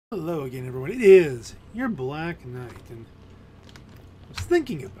Hello again, everyone. It is your Black Knight, and I was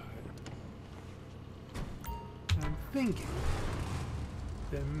thinking about it. I'm thinking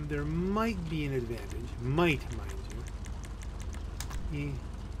that there might be an advantage, mind you,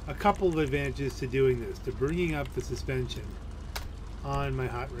 a couple of advantages to doing this, to bringing up the suspension on my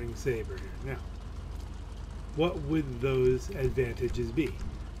Hotring Sabre here. Now, what would those advantages be?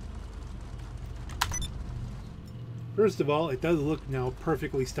 First of all, it does look now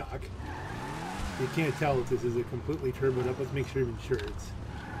perfectly stock. You can't tell if this is a completely turboed up. Let's make sure it's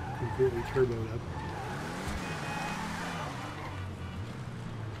completely turboed up.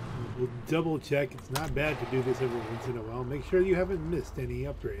 We'll double check. It's not bad to do this every once in a while. Make sure you haven't missed any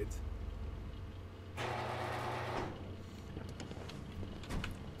upgrades.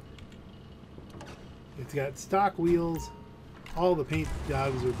 It's got stock wheels. All the paint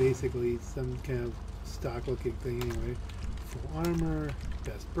jobs are basically some kind of stock looking thing anyway. Full armor,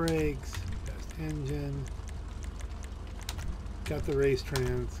 best brakes, best engine, got the race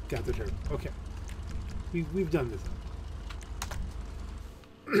trans, got the turbo. Okay, we've done this.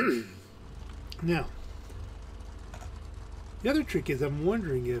 Now, the other trick is I'm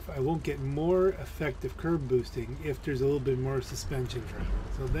wondering if I won't get more effective curb boosting if there's a little bit more suspension travel.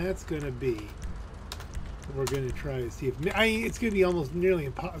 So that's going to be what we're going to try to see. If it's going to be almost nearly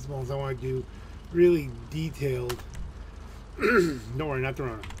impossible as I want to do really detailed don't worry, not the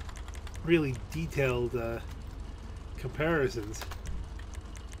wrong, really detailed comparisons.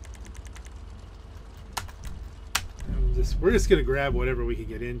 We're just gonna grab whatever we can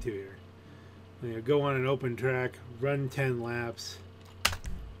get into here. You know, go on an open track, run 10 laps,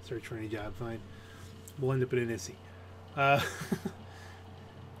 search for any job, fine. We'll end up in an ISI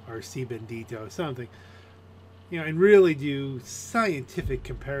or C Bendito or something. You know, and really do scientific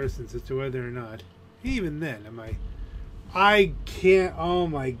comparisons as to whether or not, even then, I can't, oh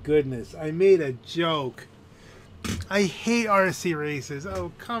my goodness, I made a joke. I hate RC races.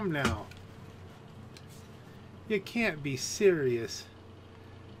 Oh, come now. You can't be serious.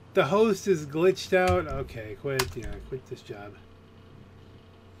 The host is glitched out. Okay, quit this job.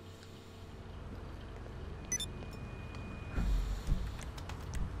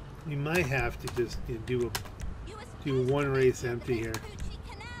 We might have to just do one race empty here,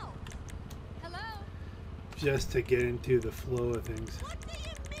 just to get into the flow of things.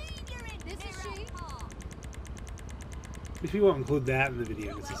 Which we won't include that in the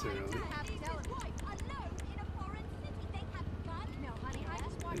video necessarily.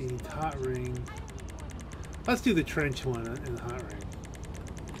 Hot ring. Let's do the trench one in the hot ring,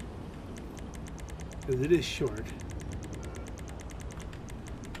 because it is short.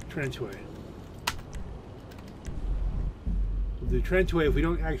 Trenchway. We'll do trenchway. If we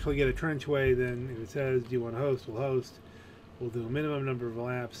don't actually get a trenchway, then if it says, do you want to host, we'll host. We'll do a minimum number of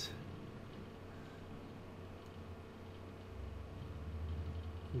laps.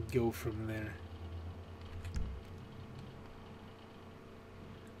 Go from there.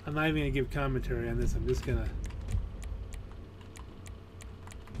 I'm not even going to give commentary on this. I'm just going to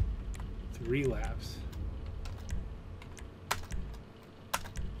 3 laps.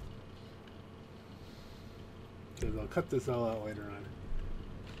 Because I'll cut this all out later on.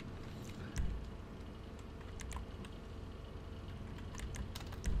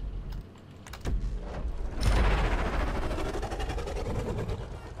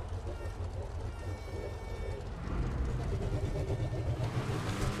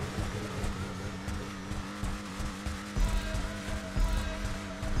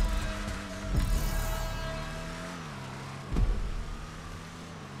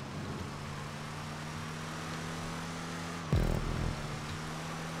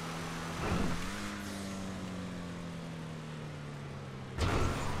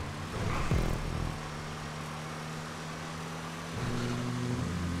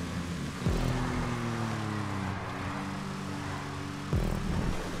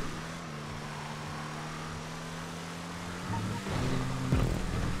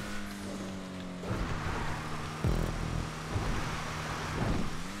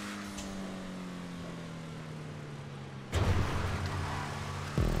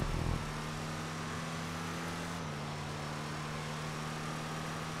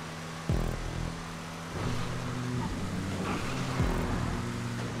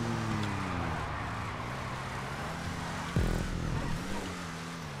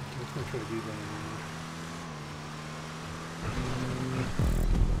 Try to do that.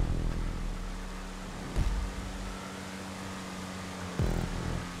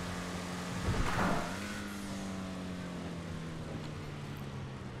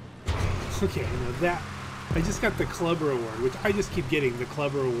 Okay, now I just got the Clubber Award, which I just keep getting the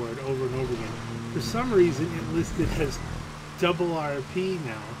Clubber Award over and over again. For some reason, it listed as double RP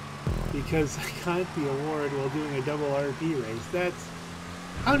now, because I got the award while doing a double RP race. That's...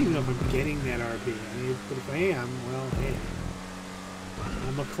 I don't even know if I'm getting that RP. I mean, but if I am, well, hey.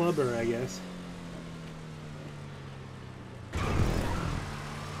 I'm a clubber, I guess.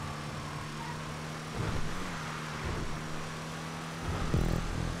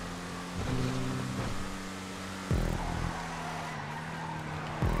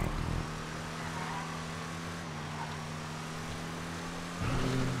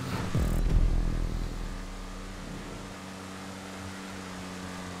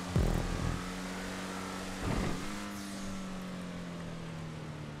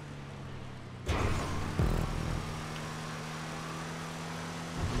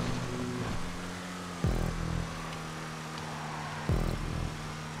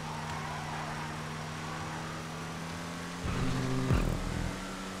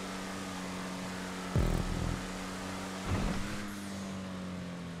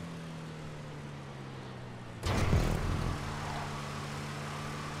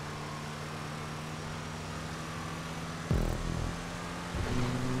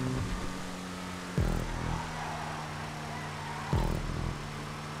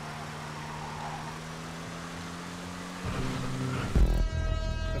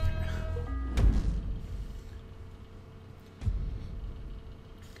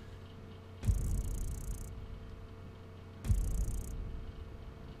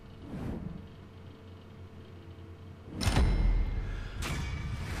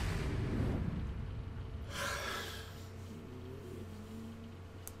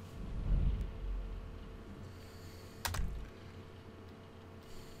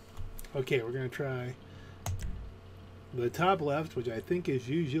 Okay, we're going to try the top left, which I think is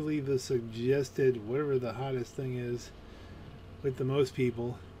usually the suggested, whatever the hottest thing is, with the most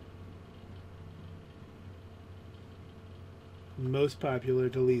people. Most popular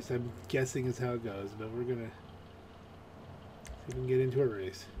to least, I'm guessing is how it goes, but we're going to see if we can get into a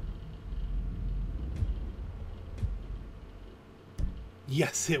race.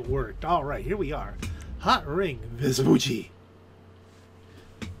 Yes, it worked. All right, here we are. Hotring Vespucci.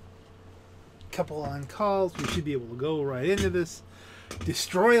 Couple on calls. We should be able to go right into this.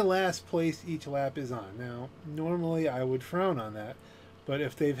 Destroy last place each lap is on. Now, normally I would frown on that, but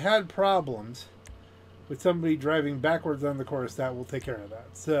if they've had problems with somebody driving backwards on the course, that will take care of that.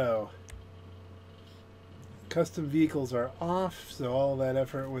 So, custom vehicles are off, so all that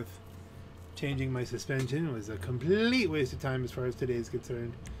effort with changing my suspension was a complete waste of time as far as today is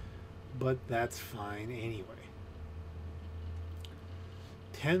concerned, but that's fine anyway.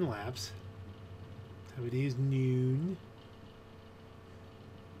 10 laps. Time of day is noon.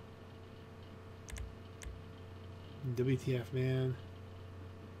 WTF, man.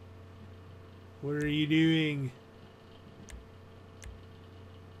 What are you doing?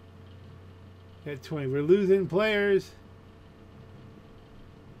 At 20. We're losing players.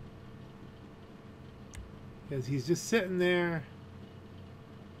 Because he's just sitting there.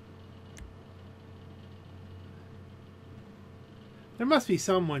 There must be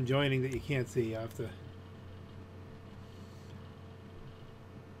someone joining that you can't see. You have to...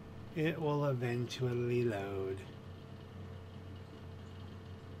 It will eventually load.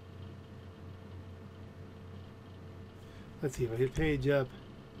 Let's see if I hit page up.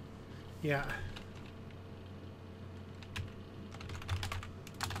 Yeah.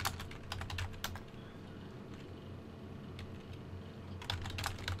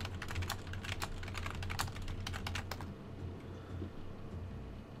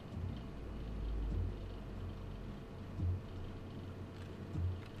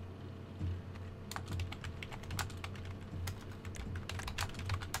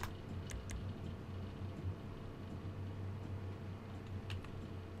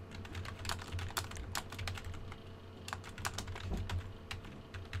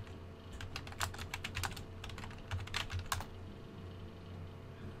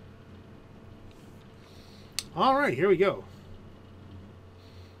 All right, here we go.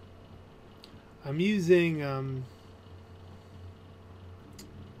 I'm using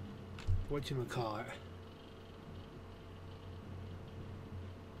whatchamacallit.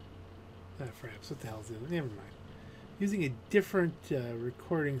 Fraps, what the hell is it? Never mind. Using a different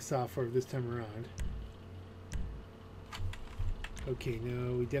recording software this time around. Okay,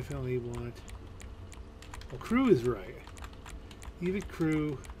 no, we definitely want... Well, crew is right. Leave it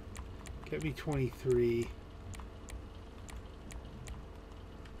crew. Get me 23.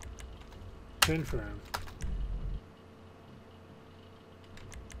 Confirm.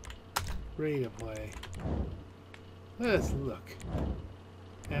 ready to play. Let us look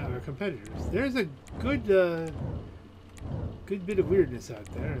at our competitors. There's a good good bit of weirdness out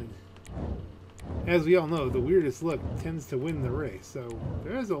there, and as we all know, the weirdest look tends to win the race. So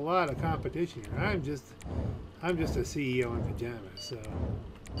there's a lot of competition here. I'm just a CEO in pajamas, so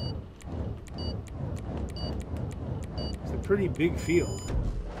it's a pretty big field.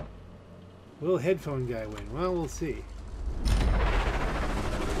 Will headphone guy win? Well, we'll see.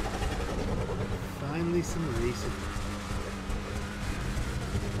 Finally, some racing.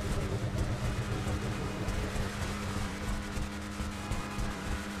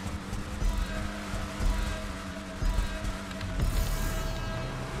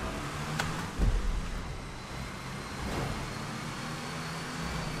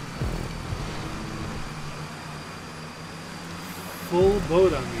 Full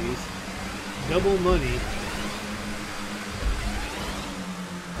boat on these. Double money.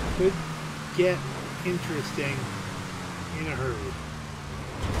 Could get interesting in a hurry.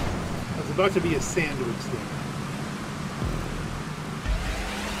 It's about to be a sandwich there.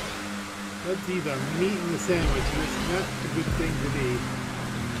 Let's see the meat in the sandwich, and it's not a good thing to be.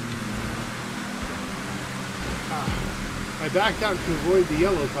 I backed out to avoid the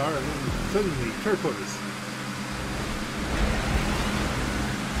yellow car, and then suddenly turquoise.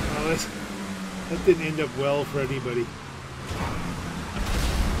 Well, that didn't end up well for anybody.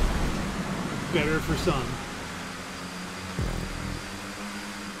 Better for some.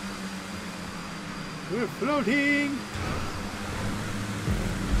 We're floating!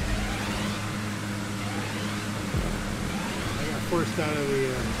 I got forced out of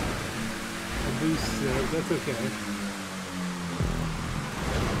the boost there, but that's okay.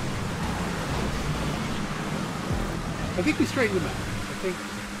 I think we straightened them out. I think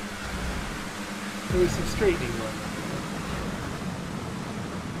there was some straightening going on.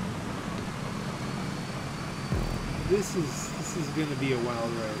 This is going to be a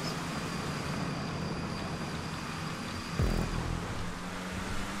wild race.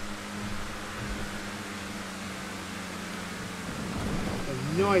 I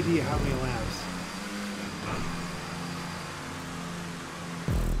have no idea how many laps.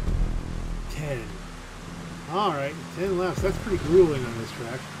 10. All right, 10 laps. That's pretty grueling on this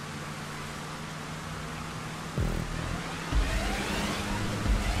track.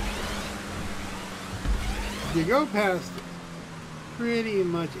 You go past pretty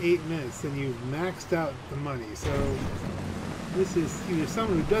much 8 minutes and you've maxed out the money. So this is either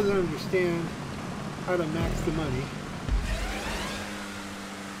someone who doesn't understand how to max the money,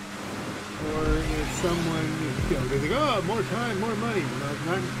 or it's someone, you know, they think, oh, more time, more money. No,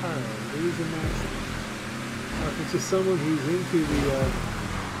 not entirely. There is a maxing. Or if it's just someone who's into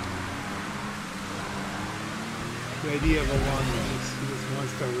the idea of a long race. He just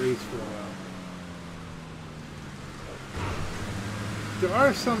wants to race for a while. There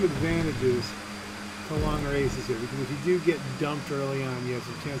are some advantages to long races here, because if you do get dumped early on, you have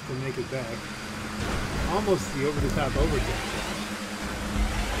a chance to make it back. Almost the over-the-top overtake.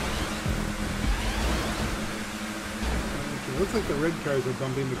 Okay, looks like the red cars are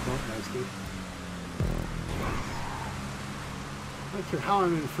bumping the bump nicely. Not sure how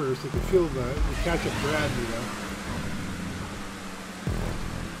I'm in first. I can feel the catch-up grab me though.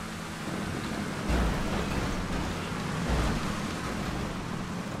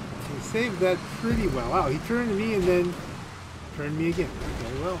 Saved that pretty well. Wow, he turned me and then turned me again.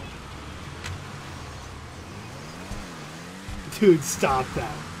 Okay, well. Dude, stop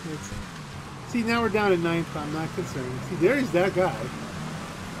that. See, now we're down at 9th, but I'm not concerned. See, there's that guy.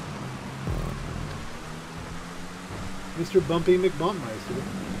 Mr. Bumpy McBumpmeister.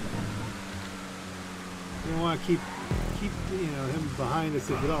 You don't want to keep him behind us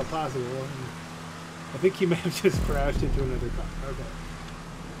if at all possible. I think he may have just crashed into another car. Okay.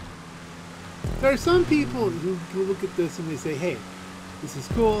 There are some people who look at this and they say, hey, this is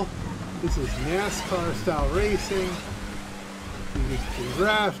cool. This is NASCAR style racing. Maybe some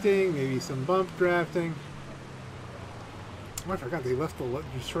drafting, maybe some bump drafting. Oh, I forgot they left the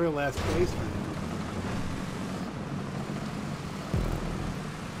destroy last place.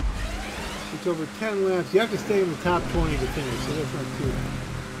 It's over 10 laps. You have to stay in the top 20 to finish, so that's not too bad.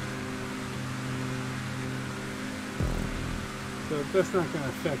 So that's not going to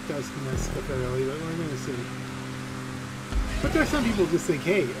affect us necessarily, but we're going to see. But there are some people who just think,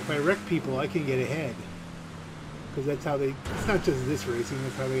 hey, if I wreck people, I can get ahead. Because that's how they, it's not just this racing,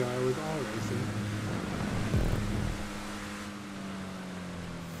 that's how they are with all racing.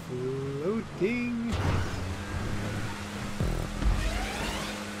 Floating.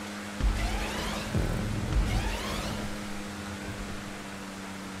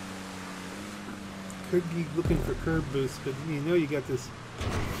 could be looking for curb boosts, but you know you got this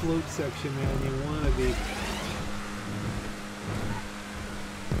float section there and you want to be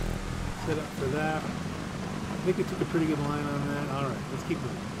set up for that. I think we took a pretty good line on that. Alright, let's keep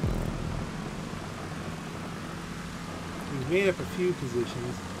moving. We've made up a few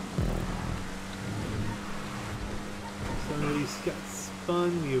positions. Some of these got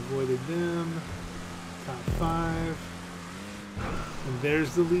spun, we avoided them. Top 5. And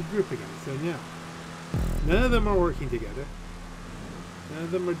there's the lead group again. So now, none of them are working together. None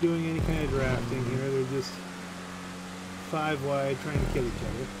of them are doing any kind of drafting here. They're just 5 wide trying to kill each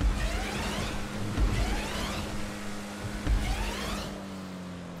other.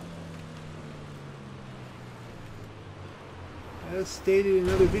 As stated in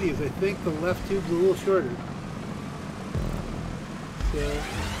other videos, I think the left tube's a little shorter. So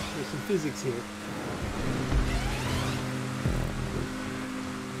there's some physics here.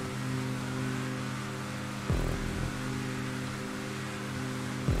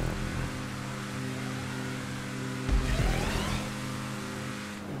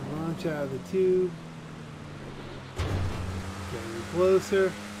 Launch out of the tube. Getting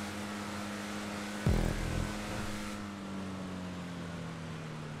closer.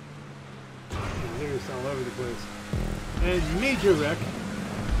 All over the place. And major wreck.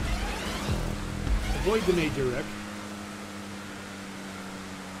 Avoid the major wreck.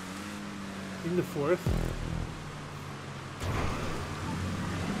 In the 4th.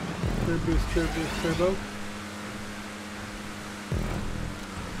 Turbo boost, turbo boost, turbo.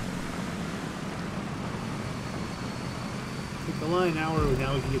 Take the line now, or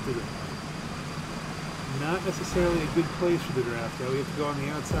now we can get to the... Not necessarily a good place for the draft, though. We have to go on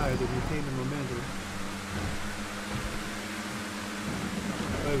the outside to maintain the momentum.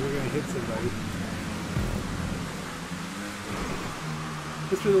 Otherwise we're going to hit somebody.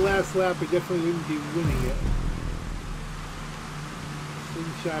 Just for the last lap, we definitely wouldn't be winning it.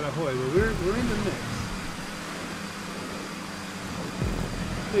 Slingshot ahoy, but we're in the mix.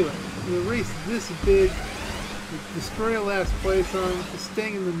 Anyway, in a race this big, destroy a last place on, just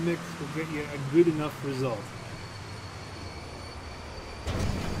staying in the mix will get you a good enough result.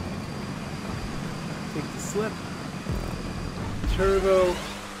 Take the slip, turbo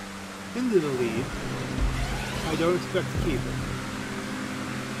into the lead. I don't expect to keep it.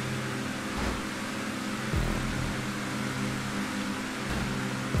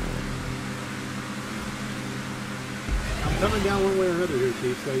 I'm coming down one way or another here,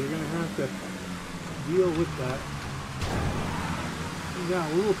 Chief, so you're going to have to deal with that.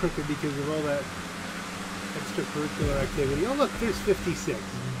 Down a little quicker because of all that extracurricular activity. Oh look, there's 56.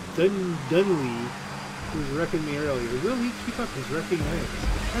 Dunley, who was wrecking me earlier. Will he keep up his wrecking ways?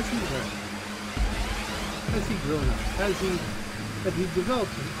 Has he learned? Has he grown up? Has he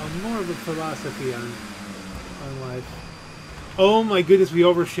developed a more of a philosophy on life? Oh my goodness, we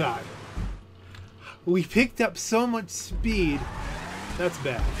overshot. We picked up so much speed. That's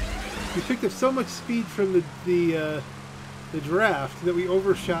bad. We picked up so much speed from the draft that we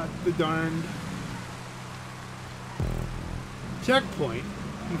overshot the darned checkpoint.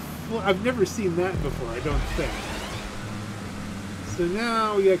 I've never seen that before, I don't think. So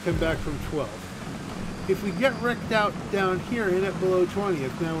now we gotta come back from 12. If we get wrecked out down here and at below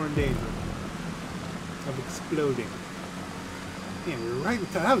 20th, now we're in danger of exploding. Man, we're right in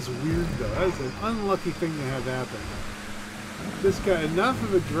time. That was weird though. That was an unlucky thing to have happen. Just got enough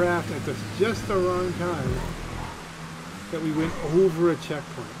of a draft at just the wrong time that we went over a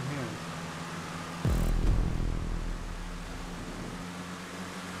checkpoint. Man.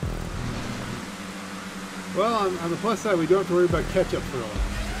 Well, on the plus side, we don't have to worry about catch-up for a while.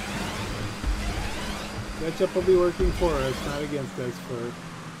 Catch-up will be working for us, not against us for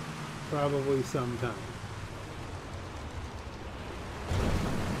probably some time.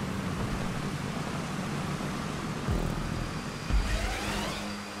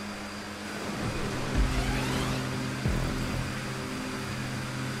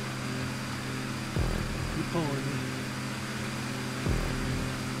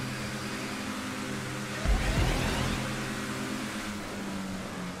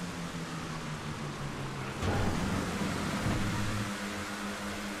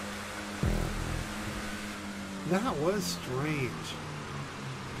 That was strange.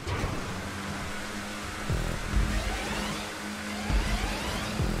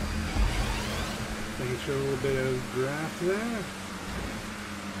 Thanks for a little bit of draft there.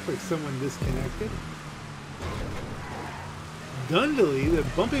 Looks like someone disconnected. Dundley, the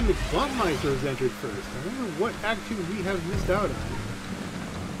Bumping McBumpmeister has entered first. I don't know what action we have missed out on.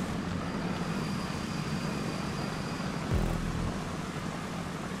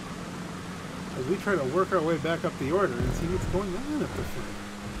 we try to work our way back up the order and see what's going on up the front.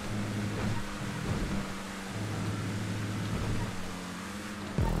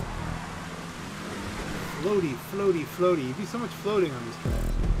 Floaty, floaty, floaty. You do so much floating on this track.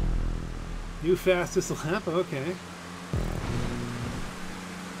 New fastest lap? Okay.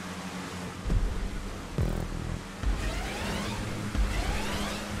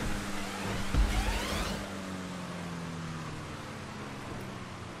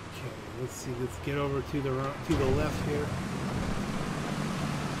 Let's see. Let's get over to the left here.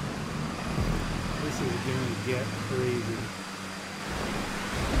 This is gonna get crazy.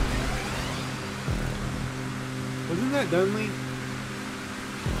 Wasn't that Dunley?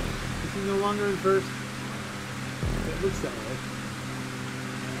 Is he no longer in first? It looks that way.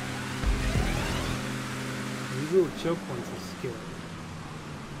 These little choke points are scary.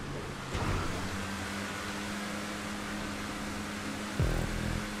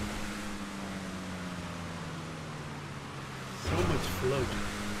 Float.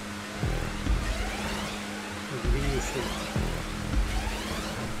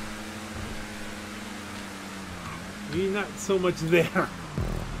 Maybe not so much there.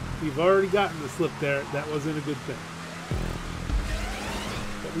 We've already gotten the slip there. That wasn't a good thing.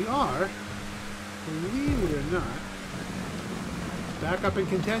 But we are, believe it or not, back up in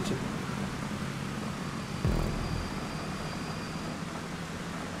contention.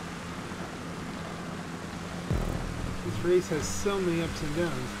 This race has so many ups and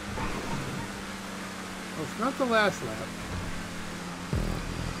downs. Well, it's not the last lap.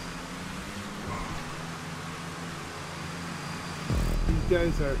 These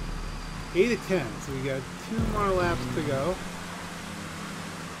guys are 8 of 10, so we got 2 more laps to go.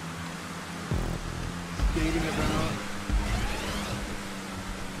 Skating about.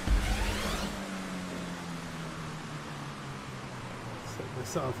 Set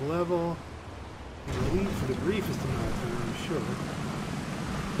myself level. And lead for the briefest amount of time, I'm sure.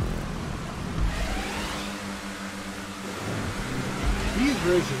 These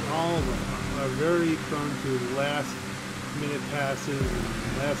races, all of them, are very prone to last minute passes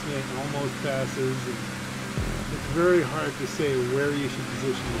and last minute almost passes. And it's very hard to say where you should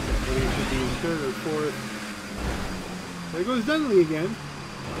position yourself, whether you should be in third or fourth. There goes Dunley again.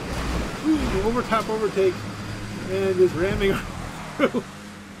 Ooh, over top overtake and is ramming through.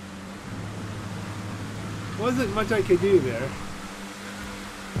 Wasn't much I could do there.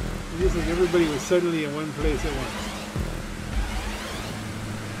 It was like everybody was suddenly in one place at once.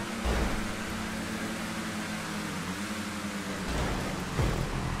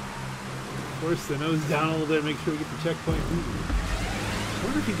 Force the nose down a little bit, make sure we get the checkpoint. Ooh. I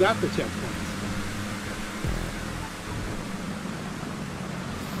wonder if he got the checkpoint.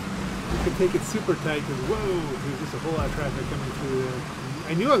 We could take it super tight because, whoa, there's just a whole lot of traffic coming through there.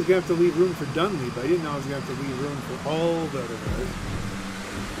 I knew I was going to have to leave room for Dunley, but I didn't know I was going to have to leave room for all the other guys.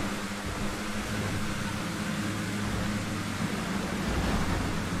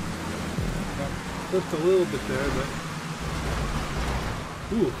 Got flipped a little bit there, but...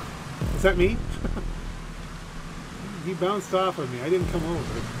 Ooh. Is that me? He bounced off of me. I didn't come over. I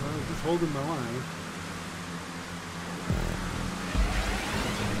was just holding my line.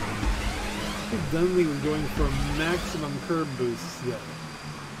 I think Dunley was going for maximum curb boosts there.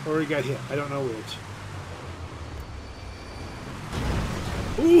 Or he got hit. I don't know which.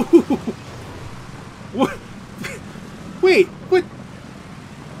 Ooh! What? Wait, what?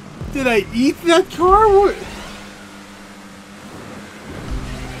 Did I eat that car? What?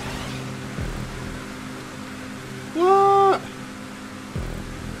 What?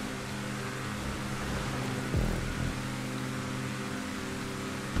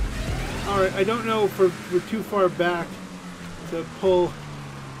 Alright, I don't know if we're too far back to pull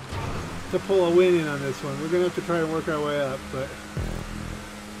a win in on this one. We're gonna have to try and work our way up, but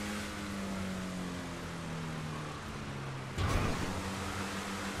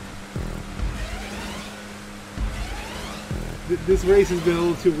this race has been a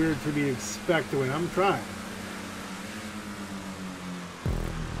little too weird for me to expect to win. I'm trying.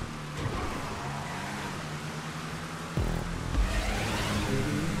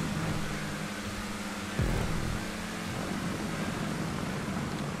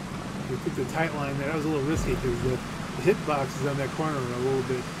 The tight line there, that was a little risky because the hitboxes on that corner are a little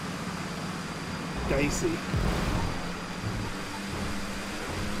bit dicey.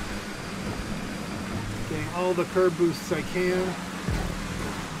 Getting all the curb boosts I can.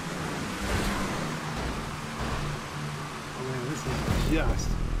 Oh man, this is just...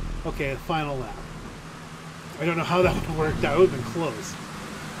 Okay, final lap. I don't know how that would have worked out. It would have been close.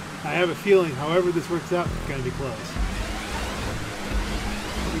 I have a feeling, however this works out, it's going to be close.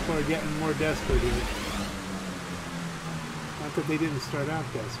 people are getting more desperate here. Not that they didn't start out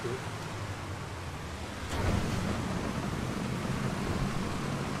desperate.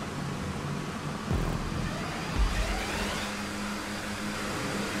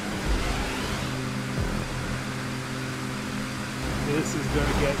 This is going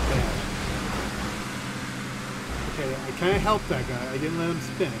to get bad. Okay, I kind of helped that guy. I didn't let him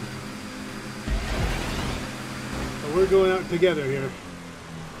spin. But we're going out together here.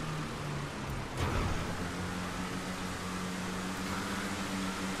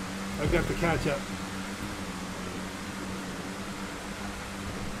 I've got the catch up.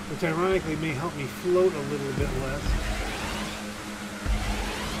 Which ironically may help me float a little bit less.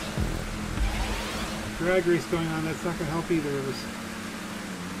 Drag race going on, that's not going to help either of us.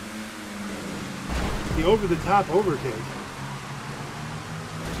 The over-the-top overtake.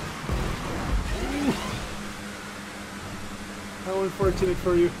 Ooh. How unfortunate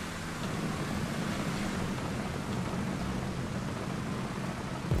for you.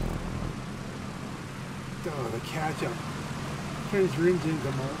 Oh, the catch-up. Turns your engine into,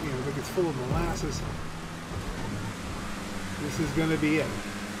 like it's full of molasses. This is going to be it.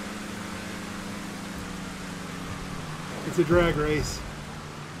 It's a drag race.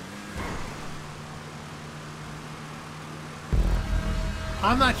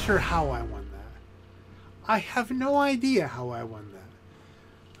 I'm not sure how I won that. I have no idea how I won that.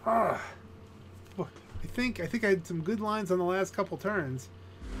 I think I had some good lines on the last couple turns.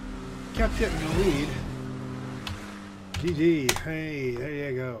 Kept getting the lead. GG. Hey, there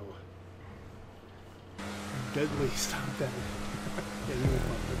you go. Deadly stopped that. Yeah, I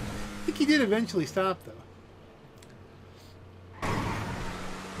think he did eventually stop though.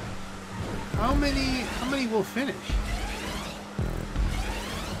 How many will finish?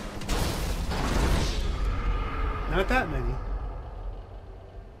 Not that many.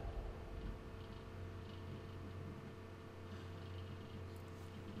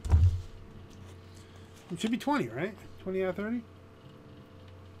 It should be 20, right? 20 out of 30?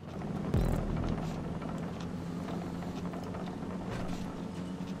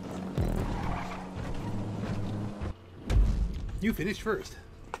 You finished first.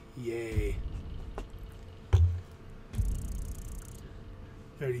 Yay.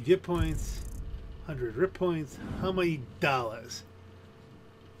 30 JIT points. 100 RIP points. How many dollars?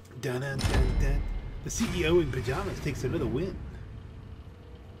 Dun dun dun dun. The CEO in pajamas takes another win.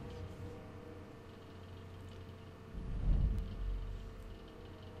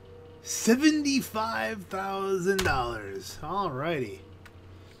 $75,000. Alrighty.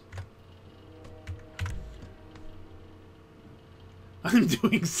 I'm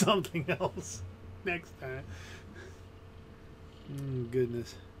doing something else next time.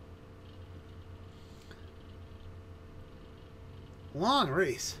 Goodness. Long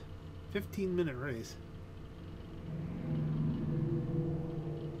race. 15-minute race.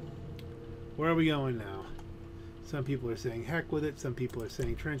 Where are we going now? Some people are saying heck with it. Some people are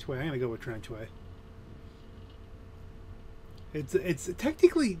saying trenchway. I'm going to go with trenchway. It's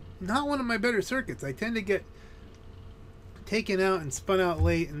technically not one of my better circuits. I tend to get taken out and spun out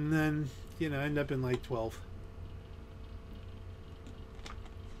late and then, end up in like 12.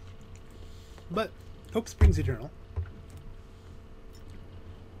 But hope springs eternal.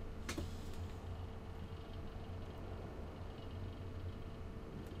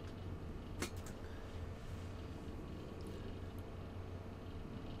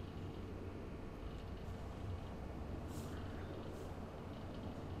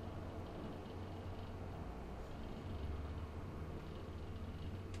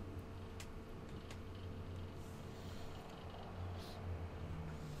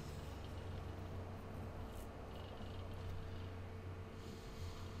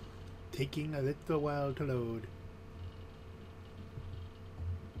 Taking a little while to load.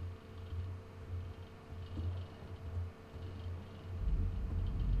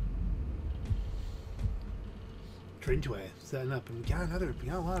 Trenchway setting up, and got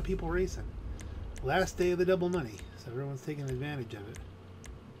a lot of people racing. Last day of the double money, so everyone's taking advantage of it.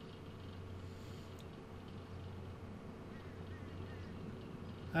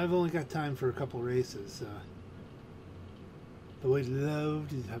 I've only got time for a couple races. Though I'd love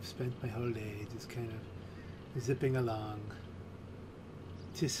to have spent my whole day just kind of zipping along.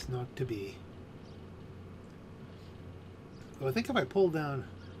 Tis not to be. Well, I think if I pull down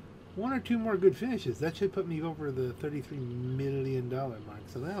one or two more good finishes, that should put me over the $33 million mark.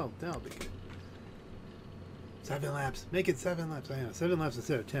 So that'll be good. 7 laps. Make it 7 laps. I know. 7 laps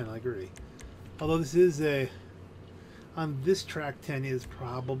instead of 10. I agree. Although this is on this track, 10 is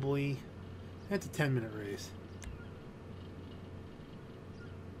probably, that's a 10-minute race.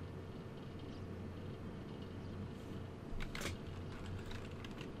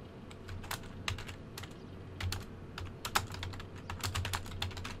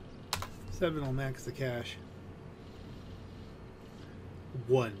 7 will max the cash.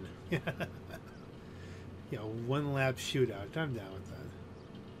 1. Yeah, 1 lap shootout. I'm down with that.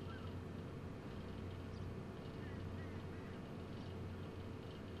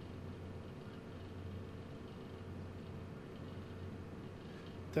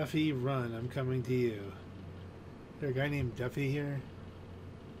 Duffy, run. I'm coming to you. Is there a guy named Duffy here?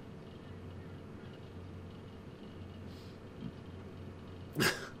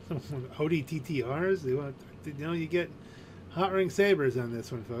 Audi TTRs? They want, you get Hotring Sabres on this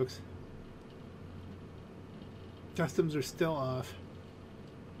one, folks. Customs are still off.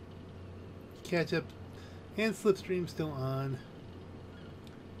 Catch up and slipstream still on.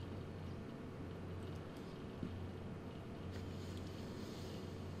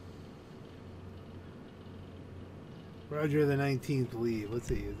 Roger the 19th leave. Let's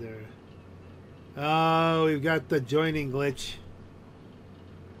see, is there... Oh, we've got the joining glitch.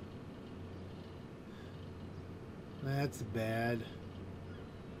 That's bad.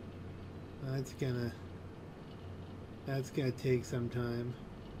 That's gonna take some time.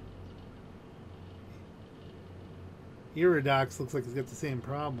 Iridox looks like it's got the same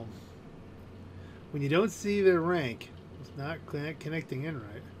problem. When you don't see their rank, it's not connecting in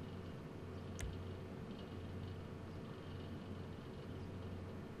right.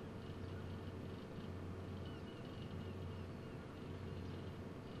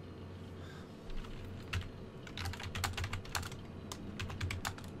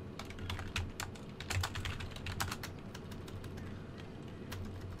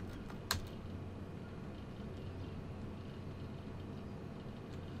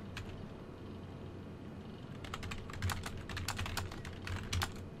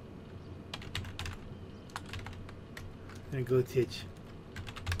 And go titch.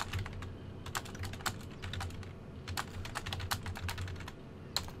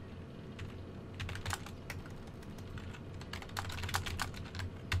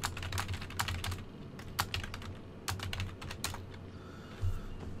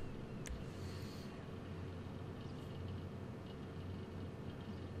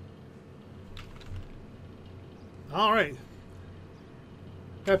 All right.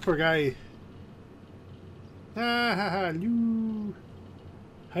 That poor guy. Hello.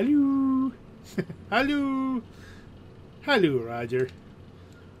 Hello. Hello. Hello, Roger.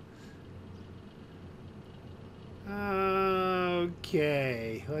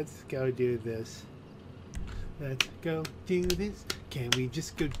 Okay, let's go do this. Let's go do this. Can we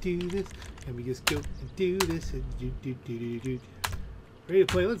just go do this? Can we just go and do this? Do. Ready to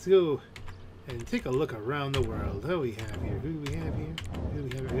play? Let's go and take a look around the world. What do we have here? Who do we have here? Who do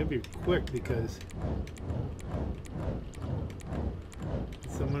we have here? I'm gonna be quick because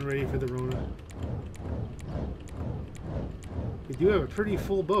is someone ready for the Rona? We do have a pretty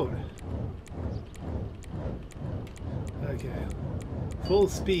full boat. Okay. Full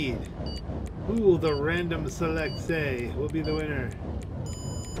speed. Who will the random select say will be the winner?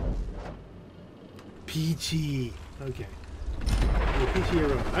 Peachy. Okay. Peachy or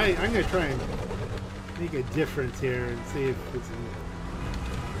Rona. I'm going to try and make a difference here and see if it's... It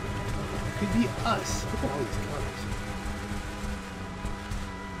could be us. Look at all these colors.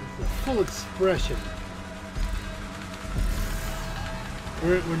 It's a full expression.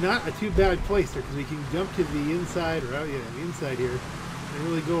 We're not a too bad place there because we can jump to the inside or out, yeah, the inside here and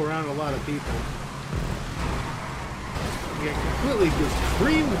really go around a lot of people. We get completely just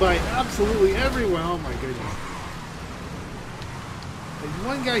creamed by absolutely everyone. Oh my goodness. There's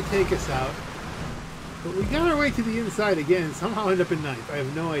one guy take us out, but we got our way to the inside again and somehow end up in ninth. I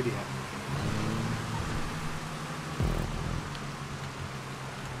have no idea.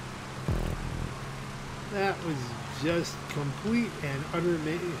 That was just complete and utter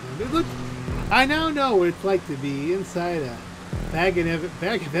mayhem. Look, I now know what it's like to be inside a bag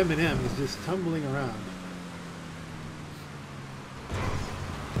of M&M's just tumbling around.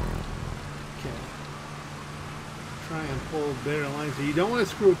 Okay. Try and pull better lines. So you don't want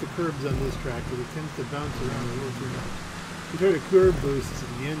to screw with the curbs on this track because it tends to bounce around a little too much. You try to curb boost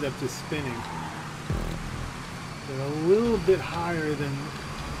and you end up just spinning. They're a little bit higher than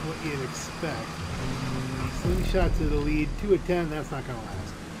what you'd expect. Slingshot to the lead, 2 of 10, that's not going to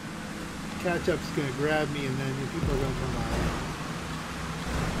last. Catch-up's going to grab me and then people are going to come by.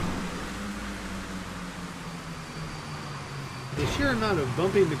 The sheer amount of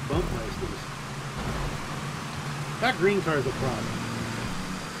bumpy McBumpmeisters. That green car is a problem.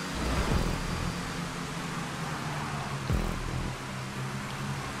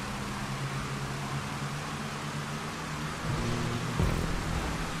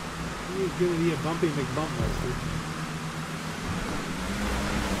 He's going to be a bumpy McBumpmeister.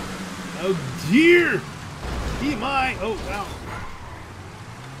 Oh dear! TMI! Oh wow!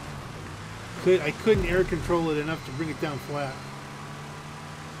 I couldn't air control it enough to bring it down flat.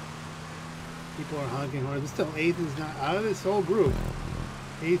 People are honking hard. But still, 8th is not out of this whole group.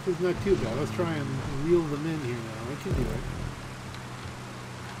 8th is not too bad. Let's try and reel them in here now. I can do it.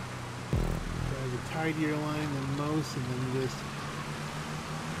 Drive a tidier line than most, and then just.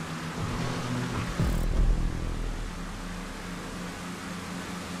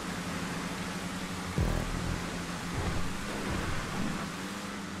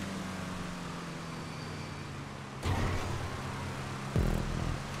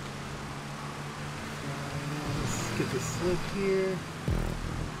 Get the slip here.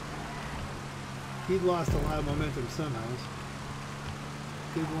 He lost a lot of momentum somehow.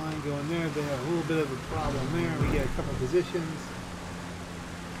 Good line going there. They have a little bit of a problem there. We get a couple positions.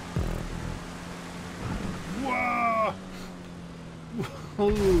 Whoa!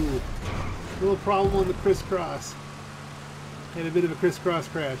 Ooh. Little problem on the crisscross. Had a bit of a crisscross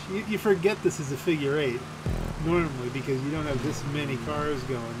crash. You forget this is a figure 8 normally because you don't have this many cars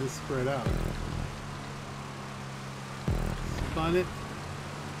going this spread out. Spun it.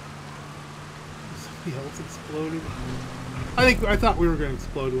 Somebody else exploded. I thought we were going to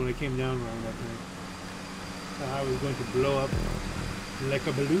explode when I came down wrong that time. I was going to blow up like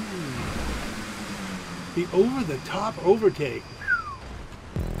a balloon. The over-the-top overtake.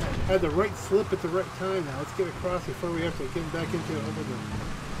 Had the right slip at the right time. Now let's get across before we have to get back into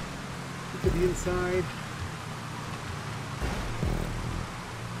the inside.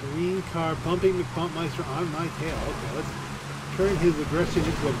 Green car bumping McBumpmeister on my tail. Okay, let's turn his aggression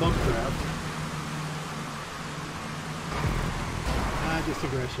into a bump draft. Just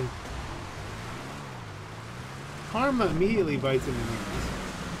aggression. Karma immediately bites him in the ass.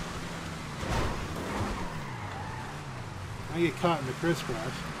 I get caught in the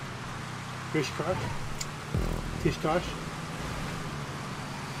crisscross. Crisscross? Tish-tosh.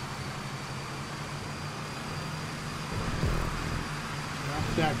 Knock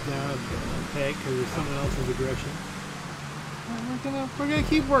back down a peg because there's someone else's aggression. We're gonna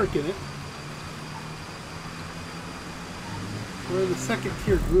keep working it. We're in the second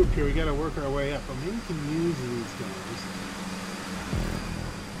tier group here. We got to work our way up. But maybe we can use these guys.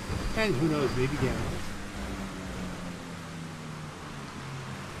 And who knows? Maybe Gamma.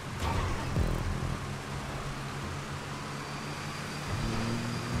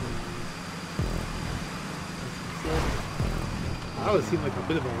 That always seemed like a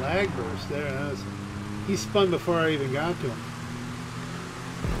bit of a lag burst there. He spun before I even got to him.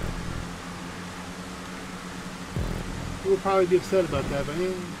 We'll probably be upset about that, but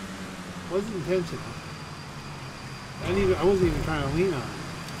it wasn't intentional. I wasn't even trying to lean on it.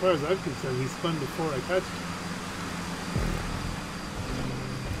 As far as I'm concerned, he spun before I touched him.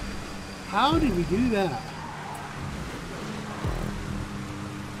 How did we do that?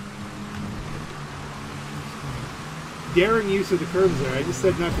 Daring use of the curbs there. I just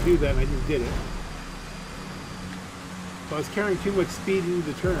said not to do that, and I just did it. So I was carrying too much speed into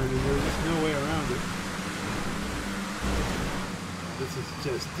the turn, and there was just no way around it. This is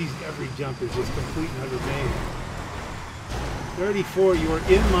just, every jump is just complete and utter mayhem. 34, you are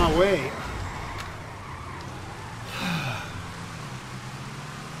in my way.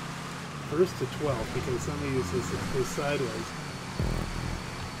 First to 12, because somebody is sideways.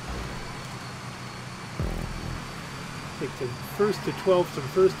 Like the first to 12th and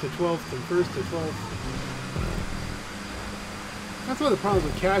first to 12th and first to 12th. That's one of the problems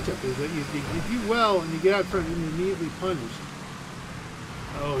with catch-up, is that you do well and you get out front and you're immediately punished.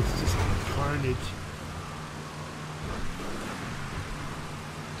 Oh, it's just carnage.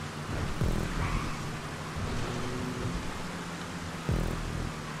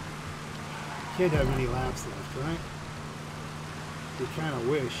 Can't have any laps left, right? You kind of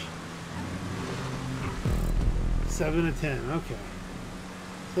wish. 7 to 10, okay.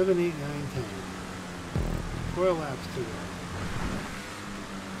 7, 8, 9, 10. 4 laps to go.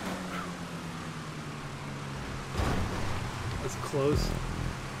 That's close.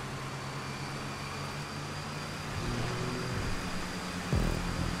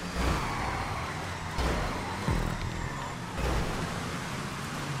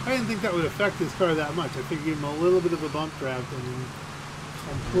 I didn't think that would affect this car that much. I figured give him a little bit of a bump draft and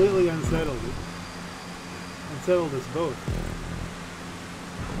completely unsettled it. Unsettled us both.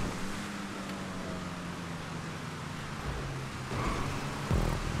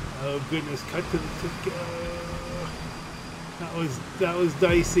 Oh goodness, cut to the that was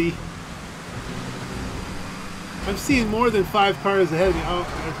dicey. I'm seeing more than 5 cars ahead of me. Oh,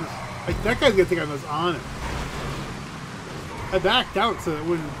 that guy's gonna think I was on it. I backed out so it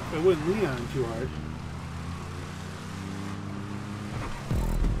wouldn't lean on him too hard.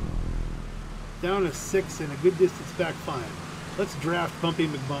 Down to 6 and a good distance back 5. Let's draft Bumpy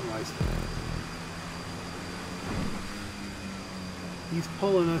McBuntmeister. He's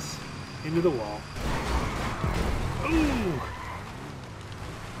pulling us into the wall. Ooh!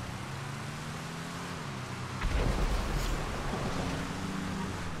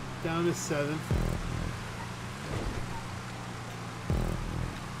 Down to 7th.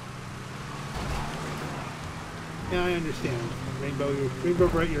 Yeah, I understand. Rainbow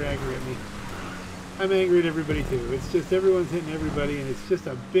Bright, you're angry at me. I'm angry at everybody too. It's just everyone's hitting everybody, and it's just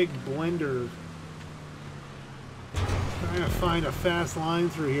a big blender of trying to find a fast line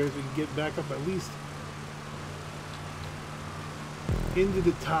through here so we can get back up at least into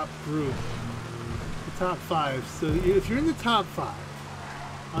the top group, the top 5. So if you're in the top 5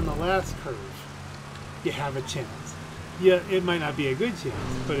 on the last curve, you have a chance. Yeah, it might not be a good chance,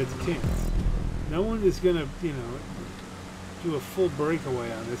 but it's a chance. No one is gonna, you know, do a full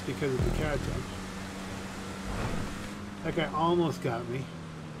breakaway on this because of the catch-up. That guy almost got me.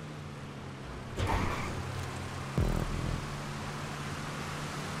 I'll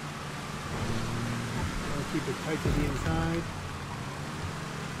keep it tight to the inside.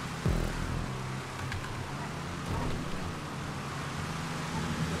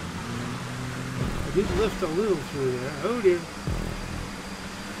 I did lift a little through there. Oh dear.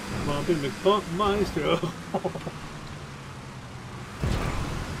 Bumping McBuntmeister.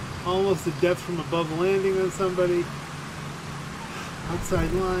 Almost a death from above landing on somebody.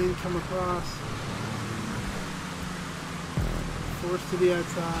 Outside line, come across. Forced to the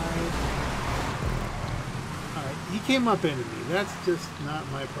outside. Alright, he came up into me. That's just not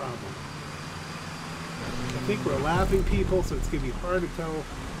my problem. I think we're lapping people, so it's going to be hard to tell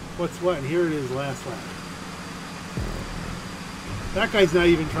what's what. And here it is, last lap. That guy's not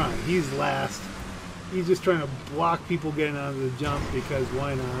even trying. He's last. He's just trying to block people getting out of the jump because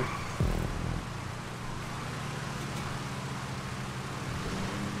why not?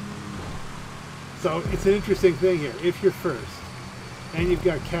 So it's an interesting thing here. If you're first and you've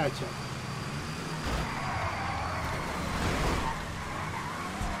got catch-up,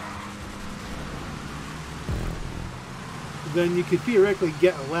 then you could theoretically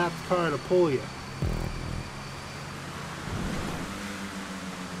get a lapped car to pull you.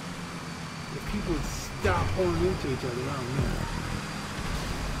 If people would stop pulling into each other, oh man.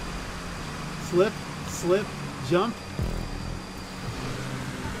 Slip, slip, jump.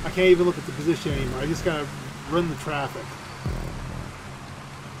 I can't even look at the position anymore. I just gotta run the traffic.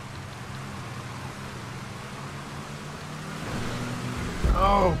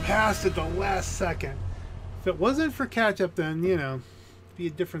 Oh, passed at the last second. If it wasn't for catch-up, then, you know, it'd be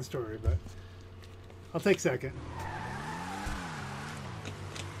a different story, but I'll take second.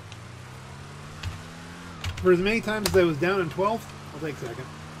 For as many times as I was down in 12th, I'll take second.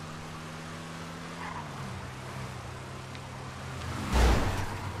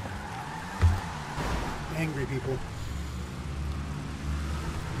 Angry people.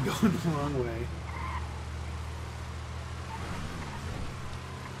 Going the wrong way.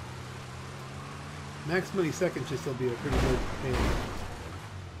 Max money seconds should still be a pretty good pay.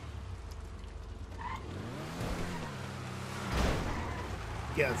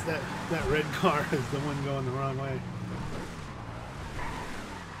 Yeah, it's that red car is the one going the wrong way.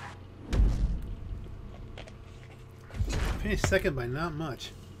 Finished second by not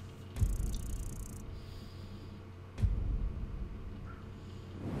much.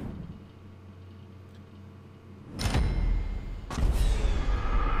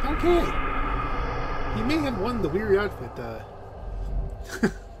 Okay. He may have won the weird outfit,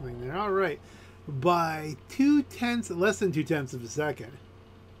 thing there. Alright. By less than 2/10 of a second.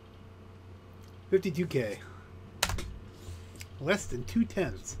 52K. Less than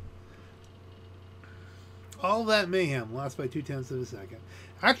 2/10. All that mayhem lost by 2/10 of a second.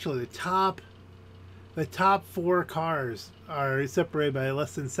 Actually, the top 4 cars are separated by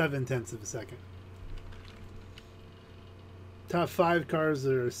less than 7/10 of a second. Top 5 cars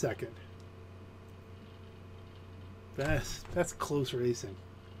are second. That's close racing.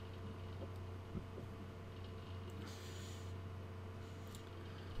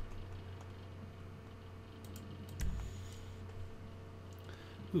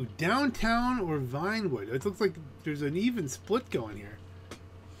 Ooh, downtown or Vinewood? It looks like there's an even split going here.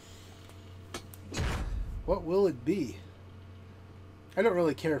 What will it be? I don't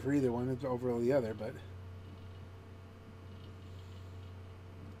really care for either one over the other, but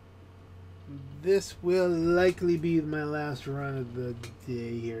this will likely be my last run of the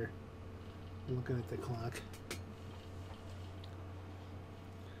day here. I'm looking at the clock.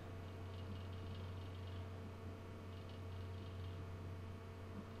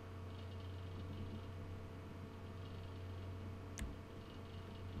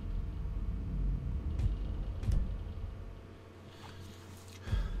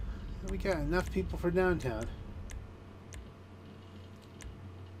 got enough people for downtown.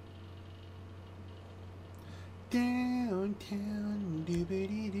 Downtown,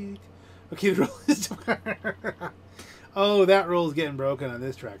 doobity-doo. Okay, the roll is. Oh, that roll's getting broken on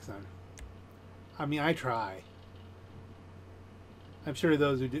this track, son. I mean, I try. I'm sure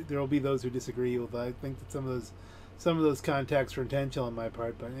those who there will be those who disagree with. I think that some of those contacts were intentional on my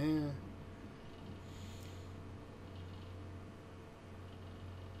part, but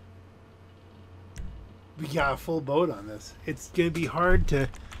we got a full boat on this. It's gonna be hard to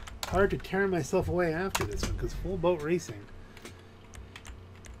tear myself away after this one because full boat racing.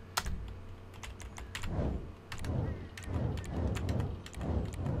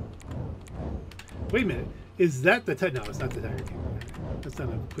 Wait a minute. Is that the no, it's not the Tiger King. That's not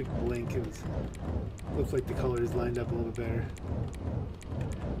a quick blink. It looks like the colors lined up a little better.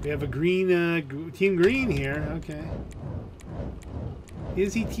 We have a green, Team Green here. Okay.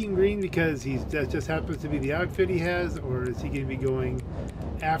 Is he Team Green because that just happens to be the outfit he has, or is he going to be going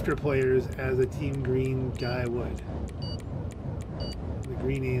after players as a Team Green guy would? The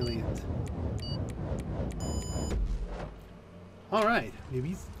Green Aliens. All right,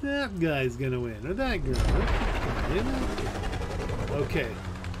 maybe that guy's gonna win, or that girl. Okay,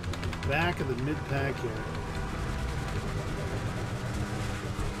 back of the mid-pack here.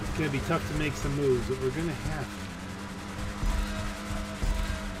 It's gonna be tough to make some moves, but we're gonna have to.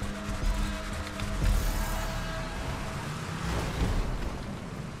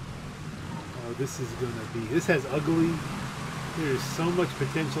 Oh, this is gonna be. This has ugly. There's so much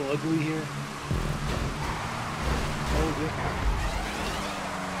potential ugly here. Oh, yeah.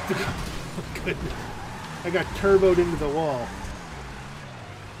 Oh, goodness. I got turboed into the wall.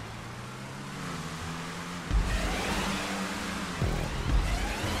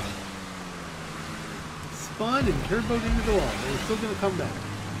 Spun and turboed into the wall. They're still going to come back.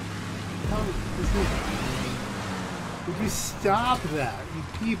 Would you stop that, you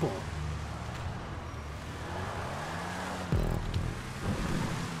people?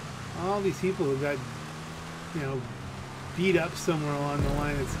 All these people who got, you know, beat up somewhere along the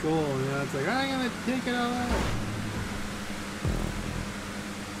line at school, and it's like, I'm gonna take it all out.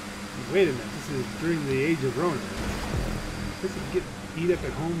 Wait a minute, this is during the age of Rona. This is get beat up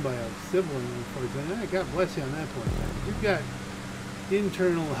at home by a sibling, unfortunately. God bless you on that point. You've got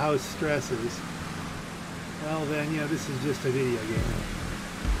internal house stressors. Well then, yeah, this is just a video game.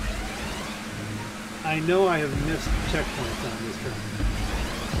 I know I have missed checkpoints on this track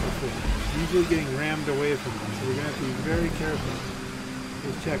before. Usually getting rammed away from them, so we're going to have to be very careful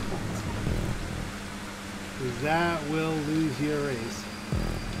with checkpoints. Because that will lose your race.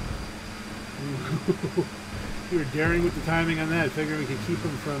 We were daring with the timing on that, figuring we could keep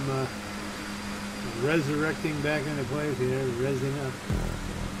him from resurrecting back into place here, rezzing up.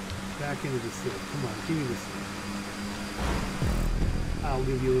 Back into the slip. Come on, give me the slip. I'll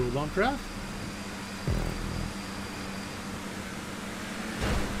give you a little bump draft.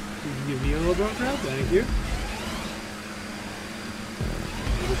 You can give me a little bump draft, thank you.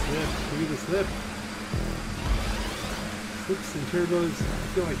 Give me the slip, give me the slip. Slips and turbos. I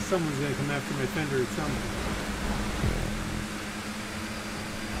feel like someone's going to come after my fender at some point.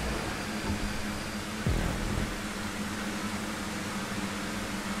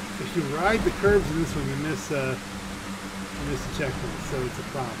 If you ride the curves in this one, you miss the checkpoint, so it's a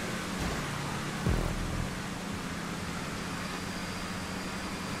problem.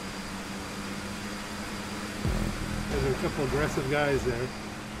 There's a couple aggressive guys there.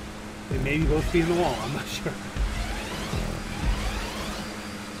 They may both be in the wall, I'm not sure.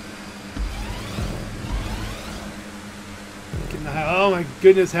 Oh my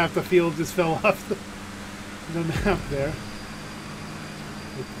goodness, half the field just fell off the map there.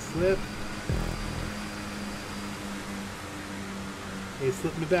 With the slip. Hey,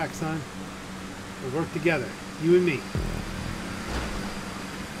 slip me back, son. We'll work together. You and me.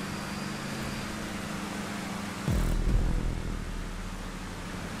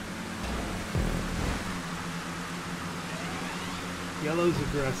 Yellow's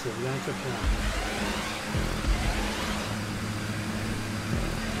aggressive. That's a problem.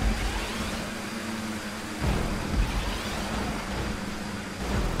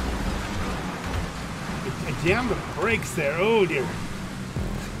 Jam the brakes there. Oh dear.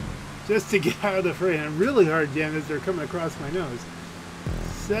 Just to get out of the fray. And a really hard jam as they're coming across my nose.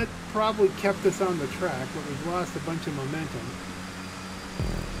 That probably kept us on the track, but we've lost a bunch of momentum.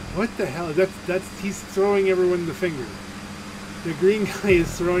 What the hell? He's throwing everyone the finger. The green guy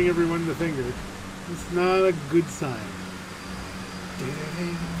is throwing everyone the finger. It's not a good sign.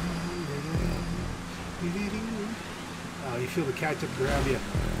 Oh, you feel the catch-up grab you.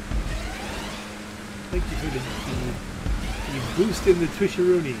 Thank you for the boost in the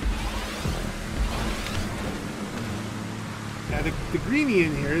Twisharoonie. Now the greenie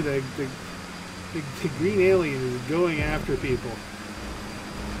in here, the green alien is going after people.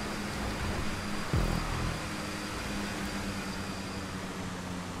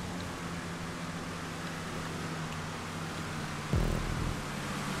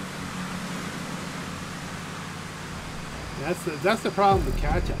 That's the problem with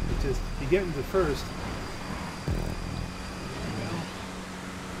catch up. It's just you get into first. Well,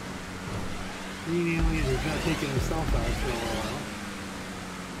 green alien is not taking himself out for a while.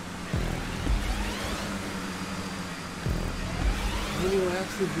 How many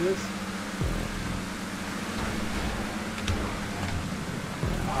laps is this?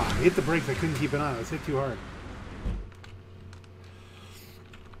 Ah, I hit the brakes. I couldn't keep it on. I was hit too hard.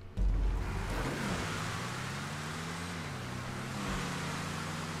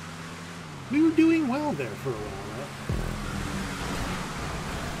 We were doing well there for a while, right?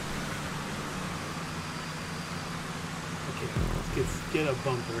 Okay, let's get a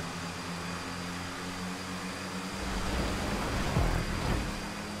bumper.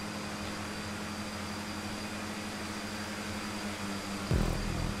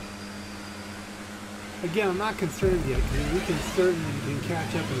 Again, I'm not concerned yet, because we can certainly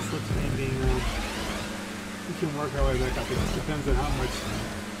catch up in the slipstream being on. We can work our way back up. It just depends on how much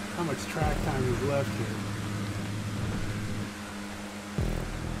track time is left here.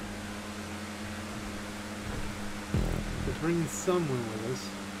 We're bringing someone with us.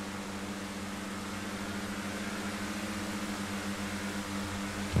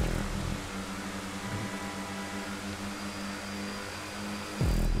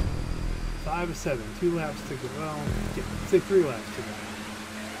 Five of 7, 2 laps to go. Well, yeah, say 3 laps to go.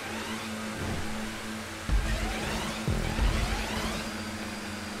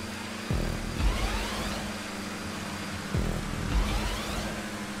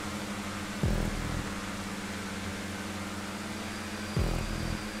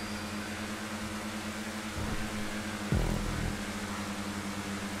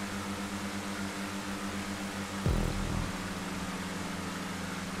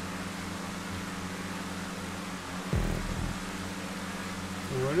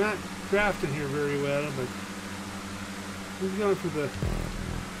 We're not drafting here very well, but he's going for that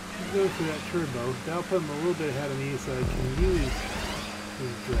turbo. That'll put him a little bit ahead of me, so I can use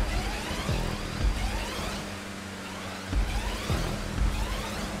his draft.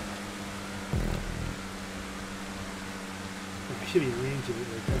 I should be arranging it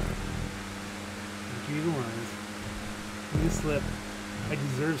right there. Give me the lines. Give me a slip. I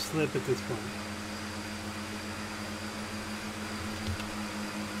deserve slip at this point.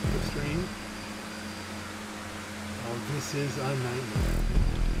 Extreme. Oh, this is a nightmare.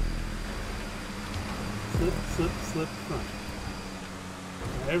 Slip, slip, slip, front.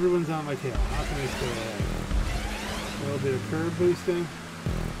 Everyone's on my tail. How can I stay ahead? A little bit of curve boosting.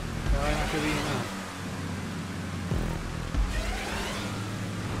 Probably not going to be enough.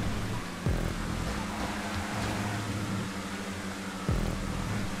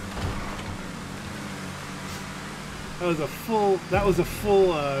 That was a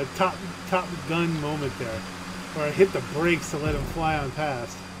full top gun moment there, where I hit the brakes to let him fly on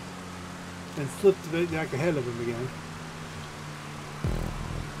past, and slipped back ahead of him again.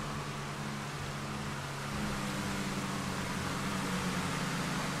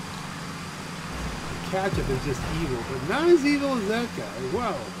 The catch-up is just evil, but not as evil as that guy.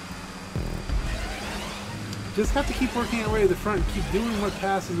 Whoa. Just have to keep working our way to the front and keep doing what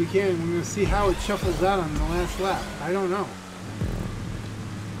passes we can. We're going to see how it shuffles out on the last lap. I don't know.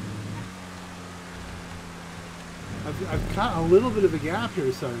 I've caught a little bit of a gap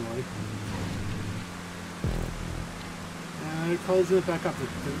here suddenly. And it closes it back up. The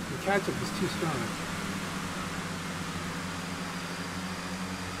catch-up is too strong.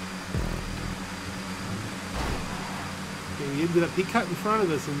 Okay, he cut in front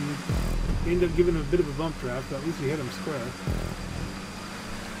of us and we ended up giving him a bit of a bump draft, but at least we hit him square.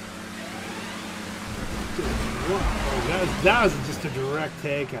 Oh, that was just a direct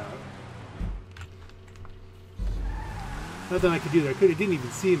takeout. Nothing I could do there. I didn't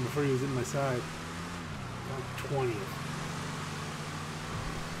even see him before he was in my side. 20th.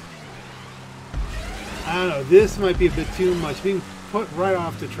 I don't know. This might be a bit too much. Being put right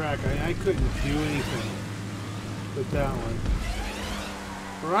off the track, I couldn't do anything with that one.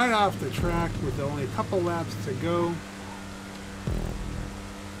 Right off the track with only a couple laps to go.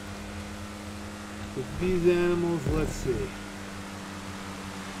 With these animals, let's see.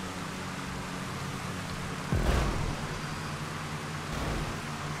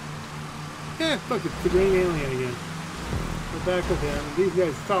 Yeah, Eh, look, it's the green alien again. We're back with him. These guys,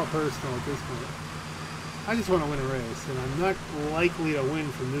 it's all personal at this point. I just want to win a race, and I'm not likely to win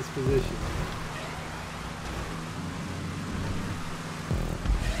from this position.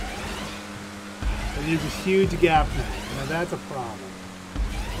 And there's this huge gap now. Now that's a problem.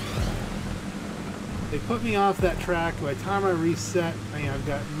 They put me off that track. By the time I reset, I've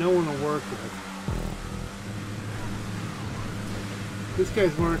got no one to work with. This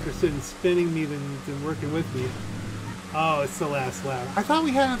guy's more interested in spinning me than working with me. Oh, it's the last lap. I thought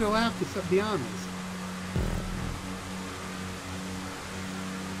we had another lap beyond this.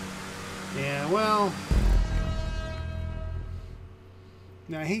 Yeah, well...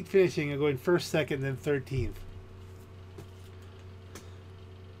 Now, I hate finishing and going first, second, then 13th.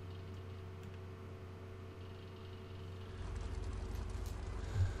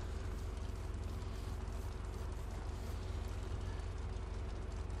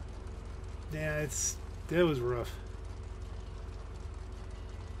 Yeah, that was rough.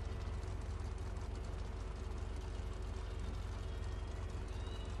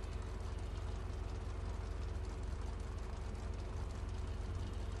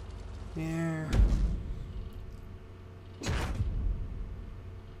 Yeah.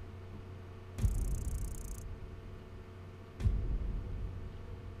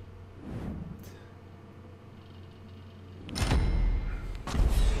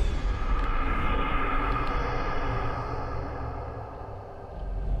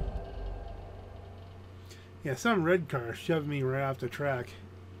 Yeah, some red car shoved me right off the track.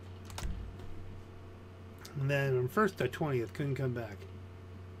 And then from first to 20th, couldn't come back.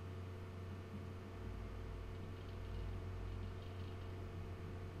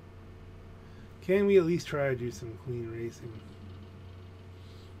 Can we at least try to do some clean racing?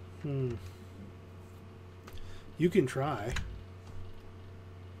 You can try.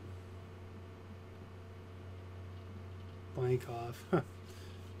 Blank off.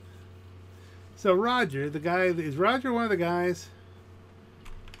 So Roger, the guy, is Roger one of the guys?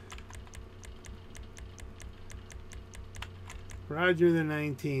 Roger the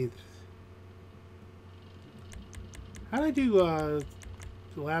 19th. How did I do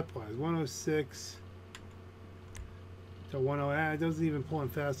lap-wise? 106 to 10. It doesn't even pull in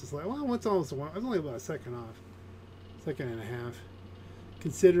fastest lap. Well, what's almost one? I was only about a second off. Second and a half.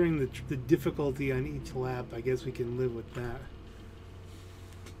 Considering the difficulty on each lap, I guess we can live with that.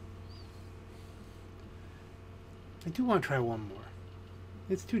 I do want to try one more.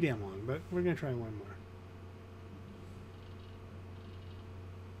 It's too damn long, but we're going to try one more.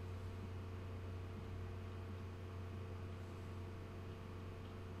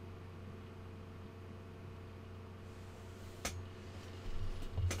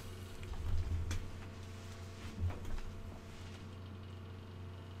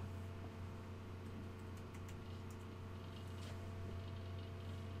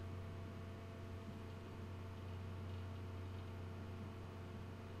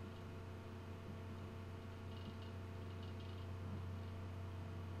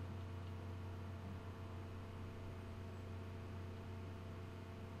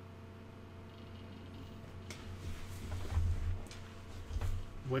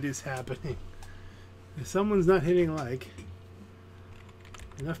 What is happening? If someone's not hitting like,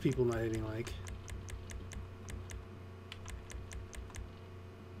 enough people not hitting like.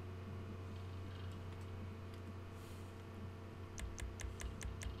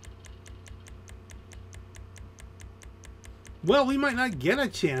 Well, we might not get a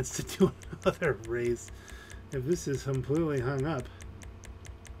chance to do another race if this is completely hung up.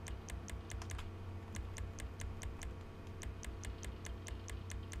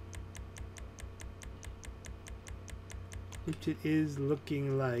 Which it is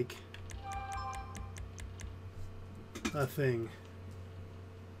looking like a thing.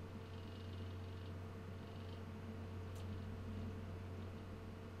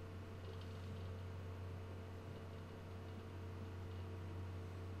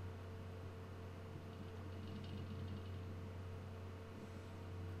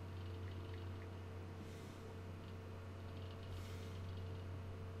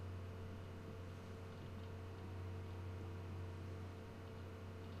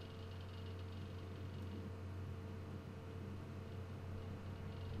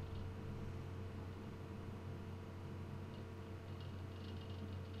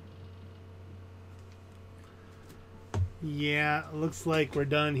 Yeah, looks like we're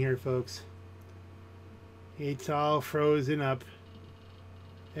done here, folks. It's all frozen up.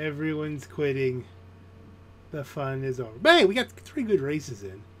 Everyone's quitting. The fun is over. But hey, we got 3 good races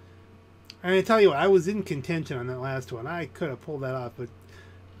in. And I tell you what, I was in contention on that last one. I could have pulled that off, but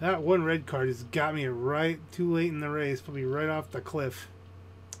That one red card has got me right too late in the race. Put me right off the cliff.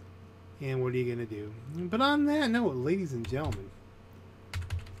 And what are you going to do? But on that note, ladies and gentlemen,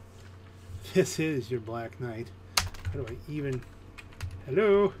 this is your Black Knight. How do I even...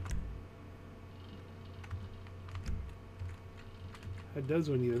 Hello? That does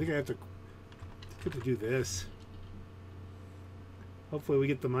when you... I think I have to do this. Hopefully we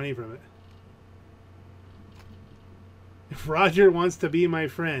get the money from it. If Roger wants to be my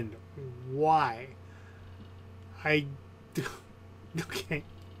friend, why? Okay.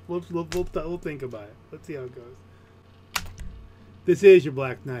 We'll think about it. Let's see how it goes. This is your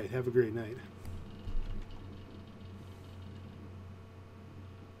Black Knight. Have a great night.